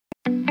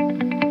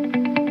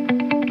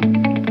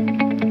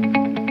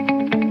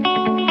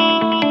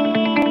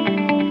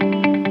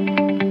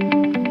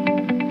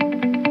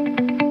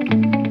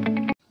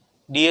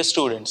dear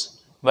students,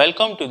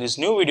 welcome to this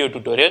new video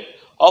tutorial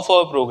of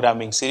our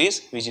programming series,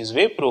 which is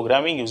web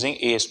programming using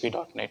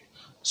ASP.NET.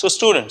 So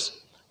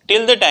students,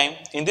 till the time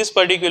in this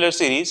particular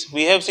series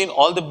we have seen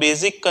all the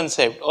basic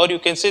concept, or you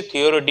can say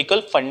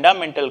theoretical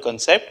fundamental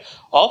concept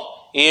of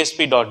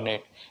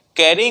ASP.NET.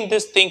 Carrying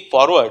this thing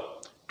forward,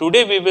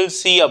 today we will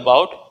see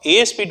about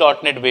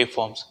ASP.NET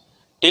waveforms.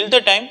 Till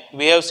the time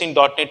we have seen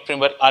 .NET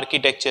framework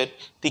architecture,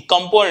 the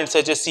components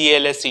such as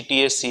CLS,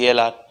 CTS,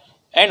 CLR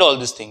and all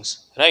these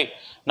things, right?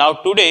 Now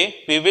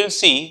today we will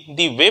see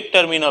the web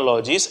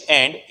terminologies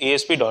and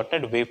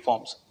ASP.NET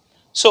waveforms.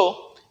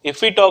 So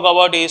if we talk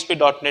about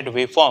ASP.NET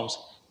waveforms,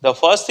 the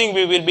first thing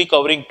we will be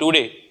covering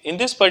today in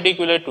this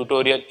particular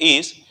tutorial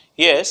is,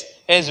 yes,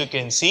 as you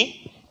can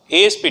see,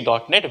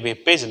 ASP.NET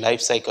Web Page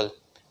Life Cycle,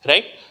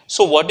 right?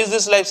 So what is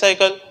this life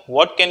cycle?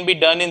 What can be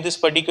done in this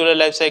particular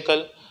life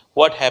cycle?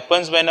 What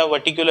happens when a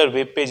particular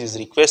web page is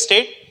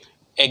requested,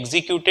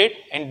 executed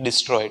and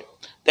destroyed?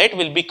 That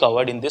will be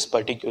covered in this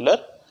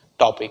particular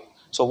topic.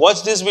 So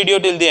watch this video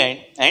till the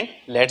end and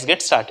let's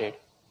get started.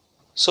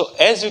 So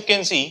as you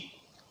can see,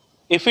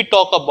 if we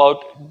talk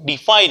about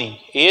defining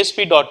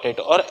ASP.NET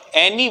or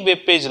any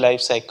web page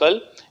life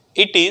cycle,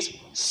 it is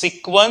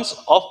sequence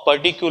of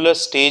particular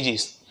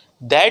stages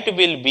that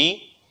will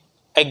be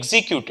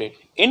executed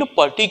in a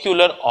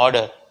particular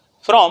order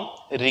from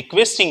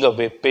requesting a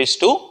web page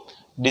to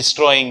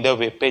destroying the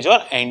web page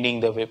or ending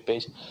the web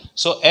page.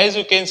 So as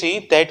you can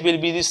see, that will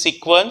be the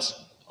sequence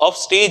of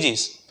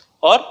stages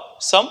or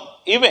some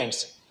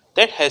events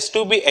that has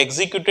to be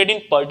executed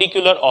in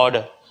particular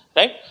order,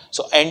 right?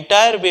 So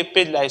entire web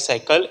page life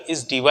cycle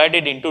is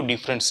divided into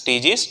different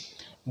stages.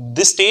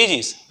 The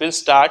stages will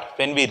start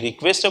when we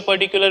request a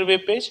particular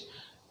web page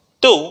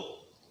to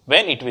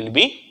when it will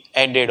be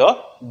ended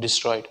or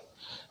destroyed.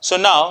 So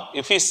now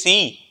if we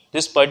see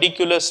this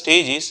particular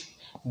stages,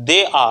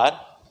 they are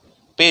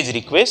page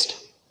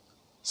request,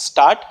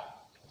 start,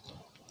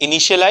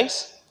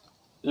 initialize,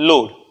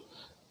 load,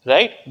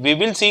 right? We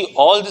will see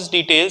all these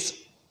details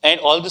and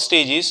all the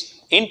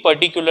stages in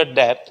particular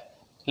depth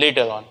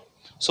later on.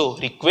 So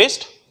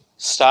request,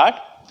 start,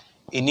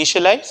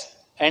 initialize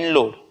and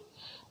load.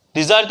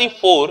 These are the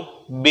four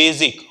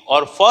basic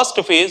or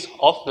first phase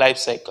of life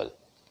cycle,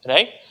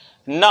 right?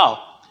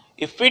 Now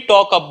if we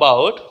talk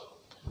about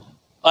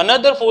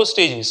another four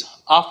stages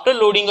after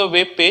loading a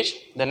web page,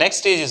 the next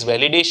stage is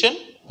validation,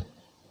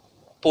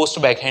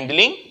 post back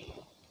handling,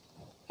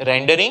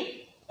 rendering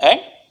and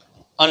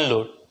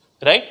unload,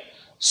 right?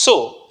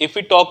 So if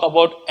we talk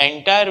about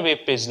entire web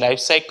page life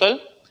cycle,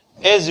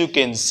 as you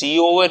can see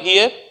over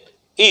here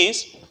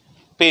is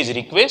page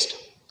request,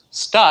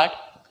 start,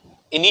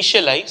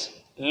 initialize,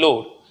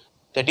 load.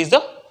 That is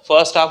the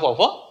first half of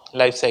a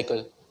life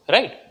cycle,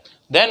 right?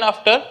 Then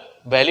after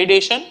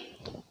validation,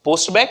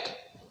 post back,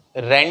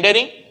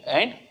 rendering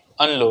and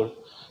unload.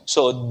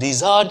 So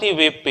these are the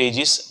web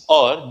pages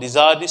or these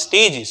are the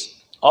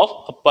stages of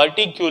a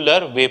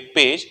particular web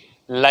page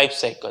life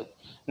cycle.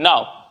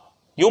 Now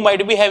you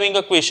might be having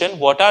a question,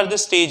 what are the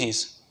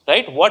stages,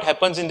 right? What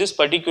happens in this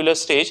particular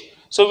stage?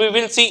 So we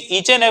will see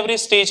each and every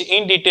stage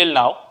in detail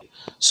now.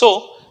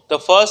 So the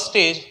first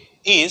stage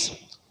is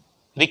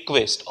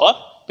request or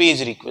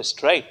page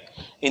request, right?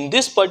 In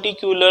this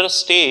particular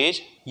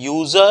stage,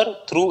 user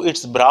through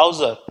its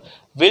browser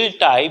will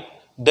type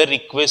the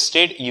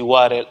requested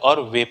URL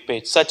or web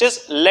page, such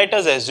as, let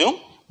us assume,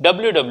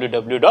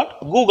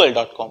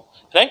 www.google.com,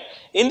 right?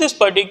 In this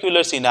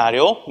particular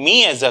scenario,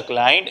 me as a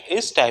client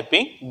is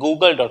typing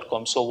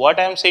google.com. So what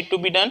I am said to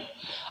be done?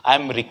 I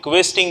am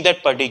requesting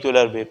that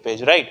particular web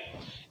page, right?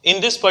 In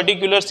this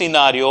particular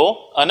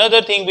scenario,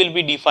 another thing will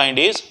be defined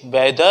is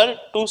whether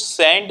to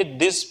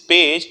send this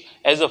page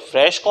as a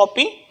fresh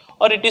copy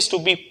or it is to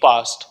be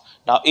passed.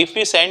 Now if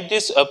we send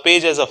this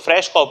page as a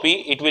fresh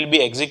copy, it will be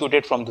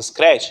executed from the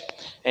scratch,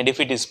 and if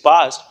it is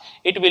passed,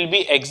 it will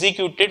be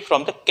executed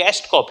from the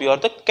cached copy, or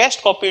the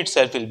cached copy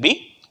itself will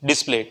be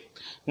displayed.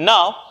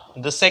 Now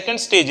the second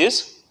stage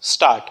is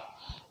start.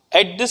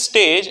 At this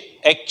stage,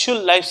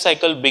 actual life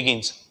cycle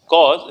begins,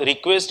 because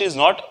request is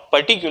not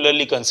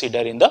particularly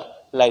considered in the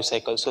life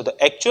cycle. So the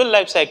actual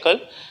life cycle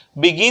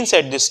begins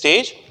at this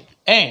stage,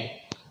 and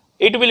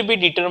it will be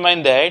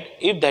determined that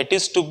if that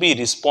is to be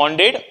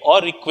responded or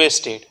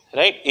requested,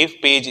 right? If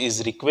page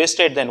is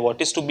requested, then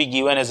what is to be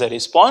given as a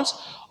response,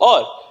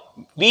 or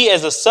we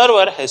as a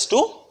server has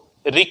to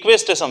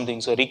request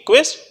something. So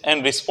request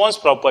and response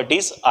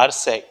properties are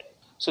set.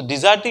 So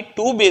these are the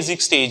two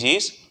basic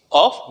stages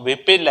of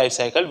web page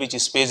lifecycle, which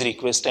is page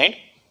request and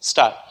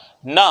start.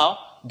 Now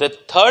the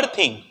third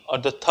thing or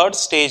the third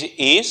stage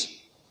is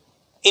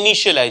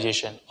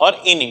initialization or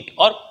init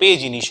or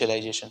page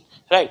initialization,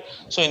 right?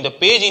 So in the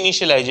page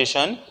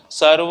initialization,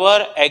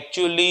 server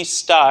actually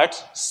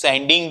starts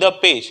sending the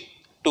page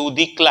to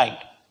the client,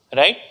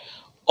 right?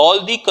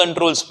 All the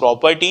controls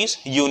properties,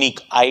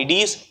 unique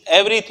IDs,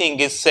 everything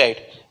is set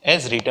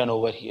as written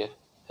over here,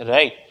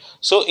 right?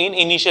 So in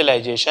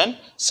initialization,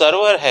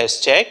 server has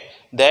checked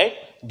that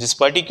this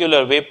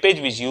particular web page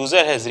which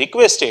user has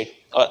requested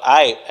or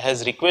I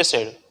has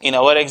requested, in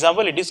our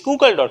example it is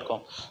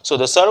google.com. So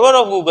the server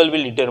of Google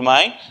will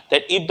determine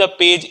that if the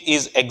page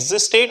is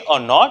existed or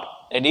not,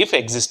 and if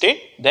existed,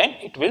 then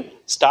it will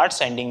start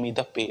sending me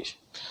the page.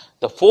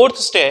 The fourth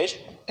stage,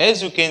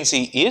 as you can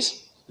see,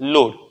 is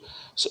load.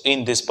 So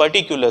in this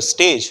particular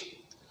stage,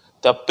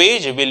 the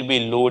page will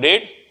be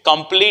loaded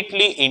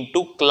completely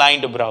into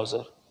client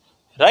browser,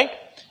 right?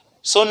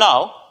 So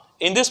now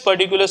in this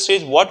particular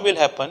stage, what will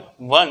happen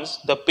once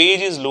the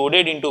page is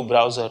loaded into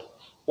browser?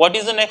 What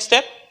is the next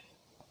step?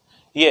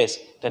 Yes,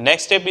 the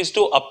next step is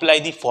to apply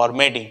the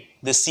formatting,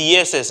 the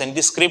CSS and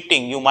the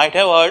scripting. You might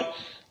have heard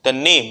the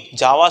name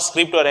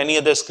JavaScript or any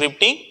other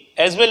scripting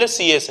as well as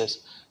CSS.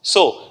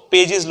 So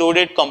page is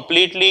loaded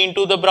completely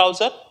into the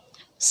browser.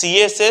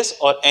 CSS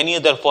or any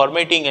other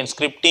formatting and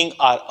scripting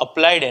are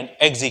applied and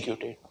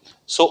executed.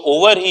 So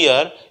over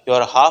here,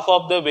 your half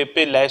of the web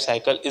page life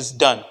cycle is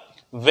done,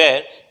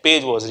 where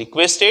page was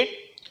requested,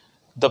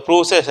 the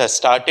process has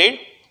started,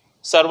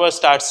 server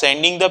starts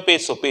sending the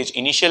page, so page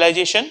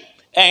initialization,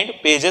 and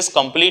page has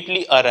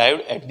completely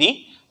arrived at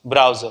the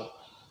browser.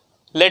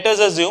 Let us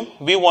assume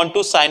we want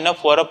to sign up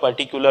for a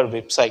particular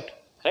website,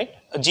 right?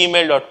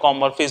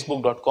 Gmail.com or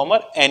Facebook.com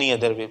or any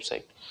other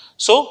website.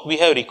 So we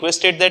have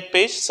requested that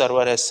page,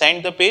 server has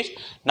sent the page.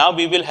 Now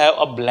we will have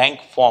a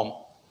blank form.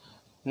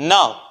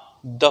 Now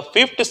the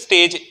fifth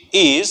stage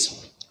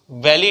is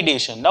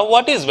validation. Now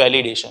what is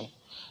validation?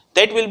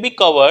 That will be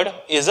covered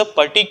is a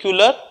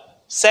particular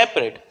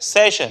separate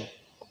session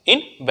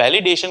in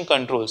validation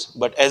controls.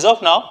 But as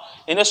of now,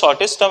 in the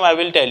shortest term, I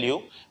will tell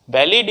you,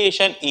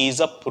 validation is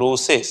a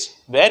process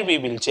where we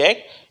will check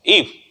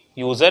if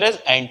user has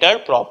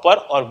entered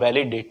proper or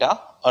valid data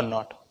or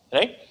not,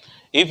 right?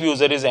 If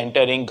user is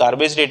entering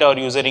garbage data or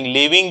user is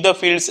leaving the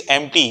fields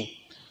empty,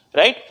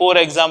 right? For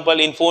example,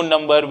 in phone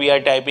number we are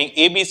typing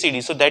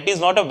ABCD, so that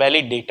is not a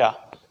valid data.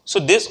 So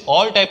this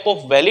all type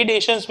of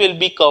validations will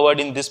be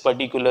covered in this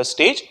particular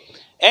stage,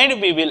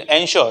 and we will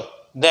ensure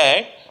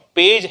that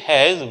page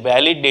has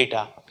valid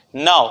data.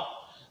 Now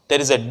there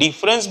is a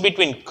difference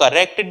between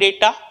correct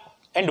data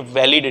and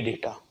valid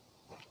data,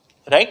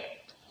 right?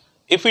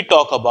 If we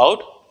talk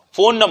about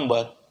phone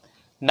number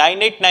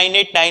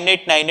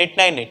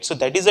 9898989898, so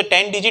that is a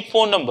 10-digit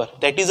phone number,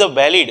 that is a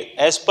valid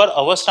as per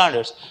our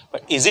standards,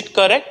 but is it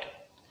correct?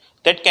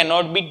 That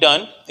cannot be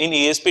done in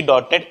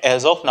ASP.NET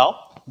as of now.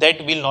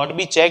 That will not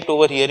be checked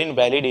over here in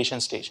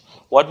validation stage.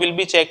 What will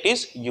be checked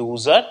is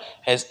user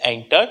has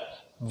entered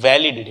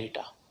valid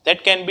data.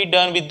 That can be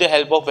done with the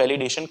help of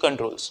validation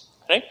controls,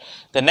 right?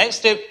 The next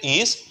step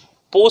is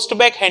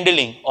postback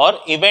handling or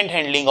event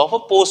handling of a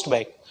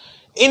postback.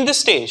 In this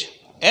stage,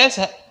 as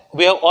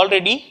we have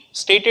already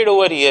stated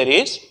over here,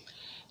 is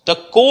the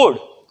code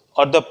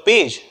or the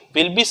page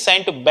will be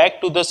sent back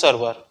to the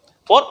server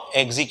for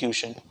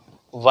execution.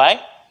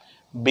 Why?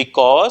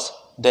 Because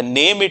the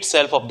name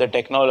itself of the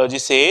technology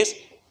says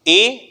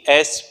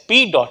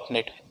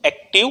ASP.NET,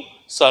 Active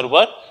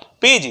Server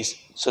Pages.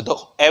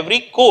 So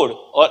every code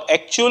or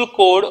actual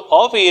code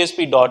of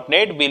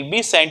ASP.NET will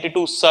be sent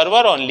to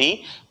server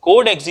only.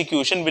 Code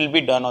execution will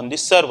be done on the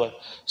server.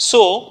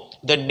 So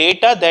the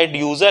data that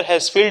user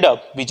has filled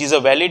up, which is a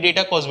valid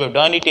data because we have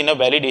done it in a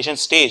validation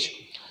stage,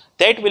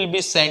 that will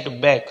be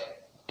sent back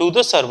to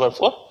the server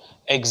for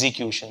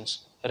executions,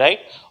 right?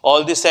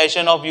 All the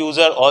session of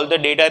user, all the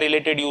data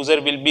related user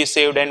will be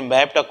saved and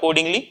mapped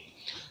accordingly.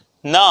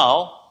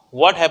 Now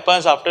what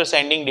happens after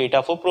sending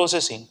data for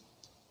processing?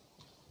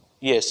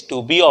 Yes,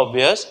 to be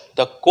obvious,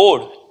 the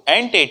code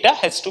and data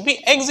has to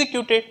be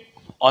executed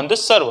on the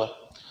server.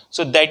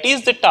 So that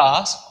is the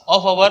task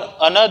of our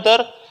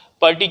another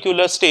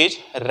particular stage,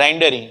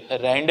 rendering.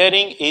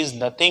 Rendering is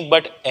nothing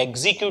but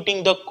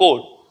executing the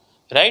code,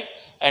 right?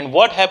 And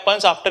what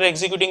happens after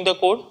executing the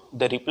code?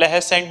 The reply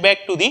has sent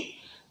back to the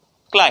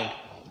client.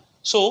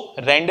 So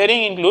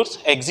rendering includes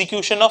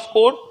execution of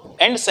code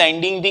and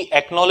sending the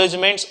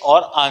acknowledgements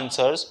or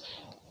answers,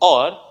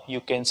 or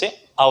you can say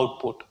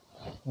output,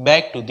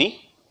 back to the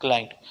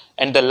client.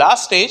 And the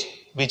last stage,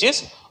 which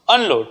is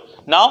unload.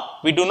 Now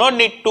we do not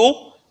need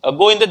to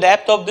go in the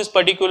depth of this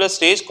particular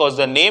stage because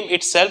the name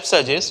itself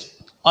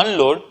suggests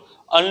unload.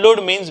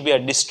 Unload means we are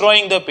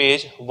destroying the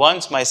page.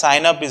 Once my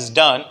sign up is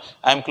done,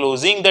 I am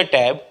closing the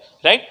tab,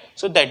 right?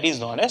 So that is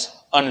known as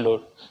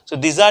unload. So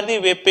these are the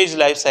web page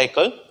life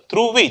cycle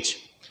through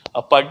which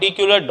a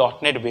particular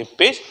 .NET web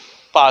page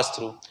pass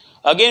through.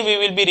 Again, we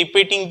will be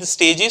repeating the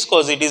stages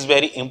because it is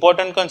very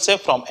important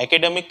concept from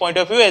academic point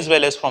of view as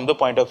well as from the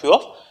point of view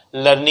of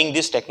learning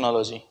this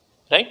technology,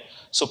 right?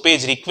 So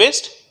page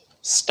request,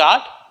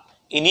 start,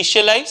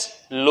 initialize,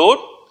 load,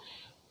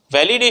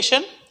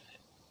 validation,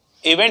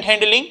 event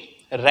handling,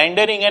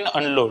 rendering and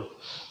unload.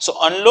 So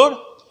unload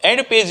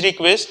and page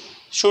request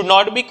should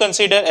not be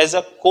considered as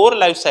a core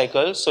life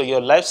cycle. So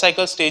your life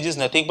cycle stage is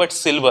nothing but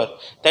silver.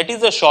 That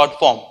is the short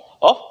form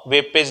of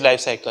web page life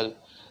cycle.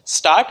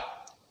 Start,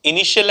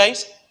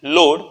 initialize,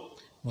 load,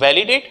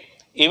 validate,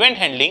 event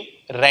handling,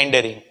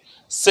 rendering,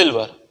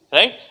 silver,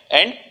 right?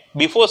 And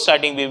before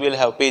starting we will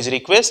have page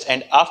request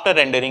and after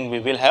rendering we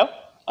will have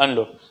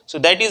unload. So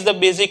that is the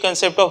basic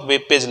concept of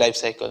web page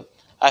lifecycle.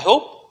 I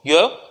hope you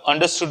have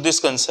understood this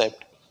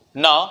concept.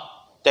 Now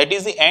that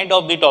is the end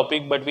of the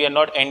topic, but we are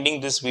not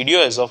ending this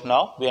video as of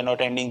now. We are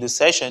not ending this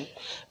session.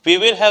 We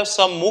will have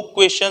some MOOC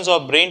questions or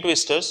brain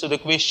twisters. So the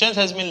questions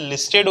has been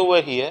listed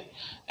over here,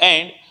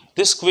 and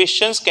these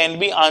questions can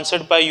be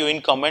answered by you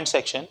in comment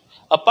section.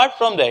 Apart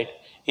from that,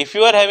 if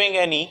you are having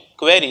any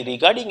query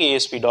regarding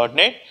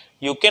ASP.NET,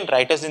 you can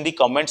write us in the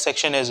comment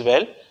section as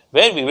well,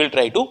 where we will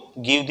try to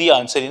give the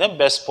answer in the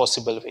best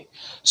possible way.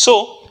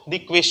 So the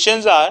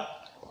questions are,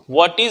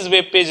 what is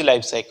web page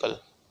lifecycle?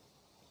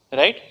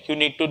 Right? You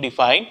need to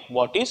define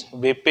what is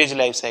web page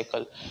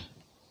lifecycle.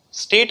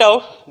 State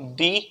out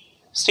the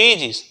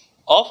stages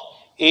of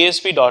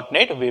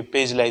ASP.NET web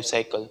page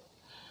lifecycle.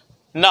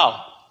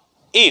 Now,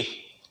 if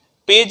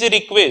page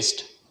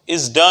request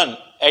is done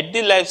at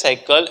the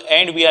lifecycle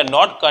and we are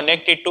not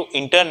connected to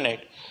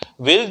internet,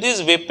 will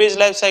this web page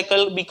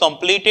lifecycle be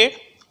completed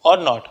or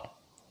not?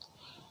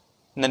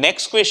 The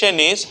next question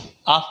is,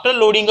 after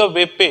loading a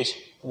web page,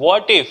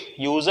 what if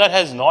user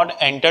has not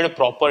entered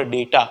proper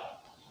data?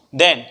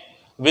 Then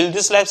will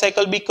this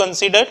lifecycle be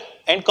considered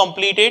and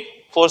completed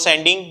for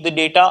sending the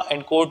data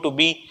and code to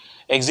be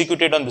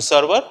executed on the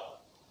server?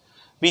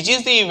 Which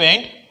is the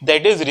event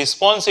that is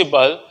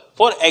responsible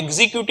for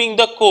executing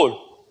the code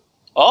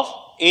of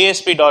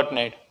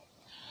ASP.NET?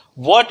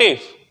 What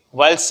if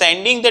while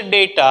sending the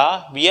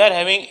data we are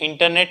having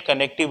internet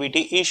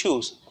connectivity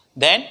issues?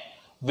 Then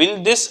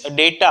will this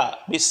data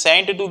be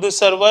sent to the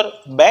server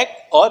back,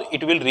 or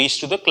it will reach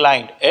to the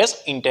client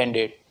as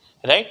intended,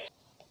 right?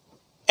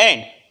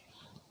 And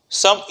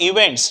some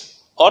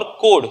events or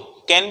code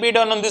can be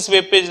done on this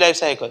web page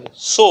lifecycle.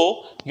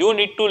 So you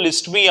need to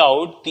list me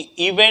out the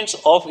events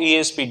of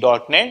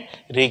ASP.NET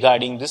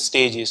regarding these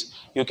stages.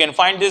 You can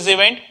find this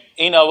event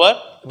in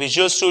our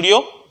Visual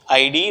Studio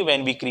ID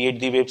when we create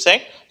the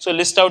website. So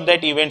list out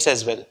that events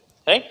as well,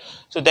 right?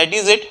 So that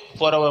is it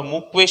for our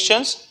MOOC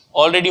questions.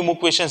 Already MOOC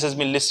questions has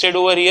been listed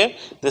over here.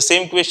 The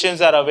same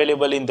questions are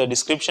available in the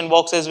description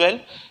box as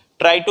well.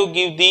 Try to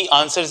give the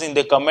answers in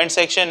the comment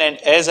section, and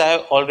as I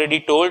have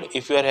already told,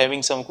 if you are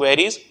having some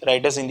queries,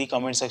 write us in the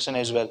comment section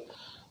as well.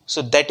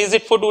 So that is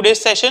it for today's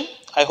session.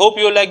 I hope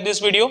you like this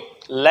video.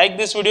 Like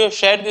this video,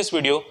 share this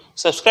video,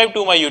 subscribe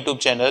to my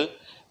YouTube channel.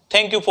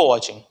 Thank you for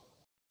watching.